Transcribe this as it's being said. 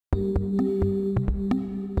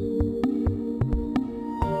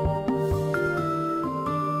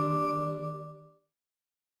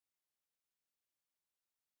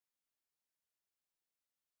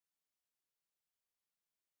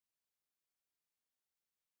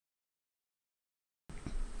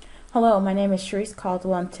Hello, my name is Sharice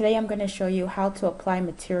Caldwell, and today I'm going to show you how to apply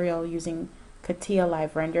material using CATIA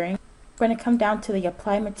Live Rendering. I'm going to come down to the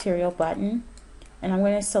Apply Material button, and I'm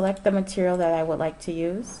going to select the material that I would like to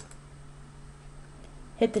use.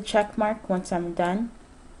 Hit the check mark once I'm done.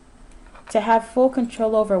 To have full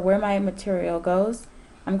control over where my material goes,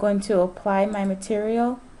 I'm going to apply my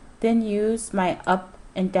material, then use my up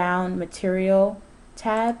and down material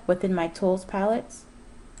tab within my tools palettes.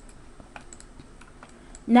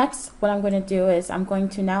 Next, what I'm going to do is I'm going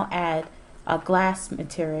to now add a glass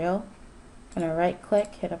material. I'm going to right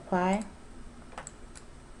click, hit apply.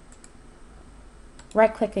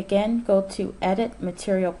 Right click again, go to edit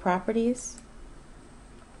material properties.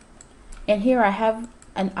 And here I have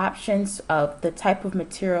an options of the type of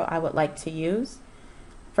material I would like to use.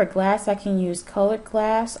 For glass, I can use colored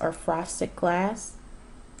glass or frosted glass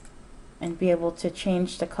and be able to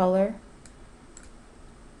change the color.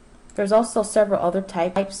 There's also several other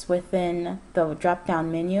types within the drop-down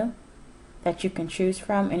menu that you can choose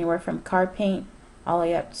from, anywhere from card paint all the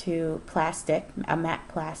way up to plastic, a matte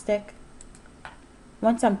plastic.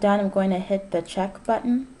 Once I'm done, I'm going to hit the check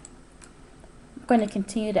button. I'm going to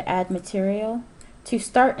continue to add material. To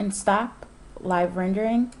start and stop live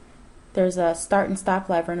rendering, there's a start and stop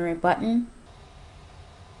live rendering button.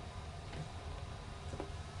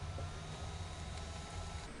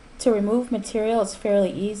 To remove material is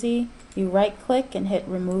fairly easy. You right click and hit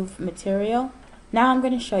remove material. Now I'm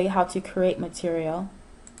going to show you how to create material.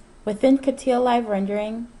 Within CATIA Live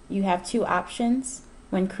Rendering, you have two options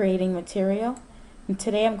when creating material. And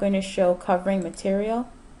today I'm going to show covering material.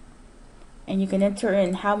 And you can enter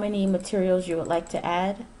in how many materials you would like to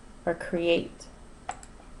add or create.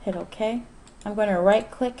 Hit OK. I'm going to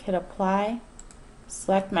right click, hit apply,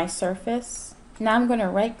 select my surface. Now I'm going to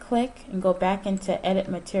right click and go back into edit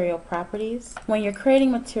material properties. When you're creating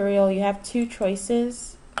material, you have two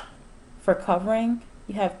choices for covering.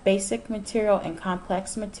 You have basic material and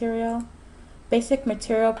complex material. Basic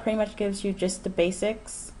material pretty much gives you just the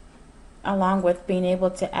basics, along with being able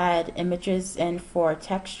to add images in for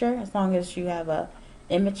texture. As long as you have a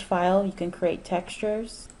image file, you can create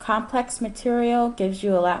textures. Complex material gives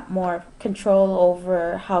you a lot more control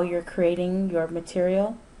over how you're creating your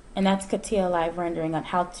material. And that's CATIA Live Rendering on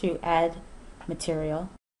how to add material.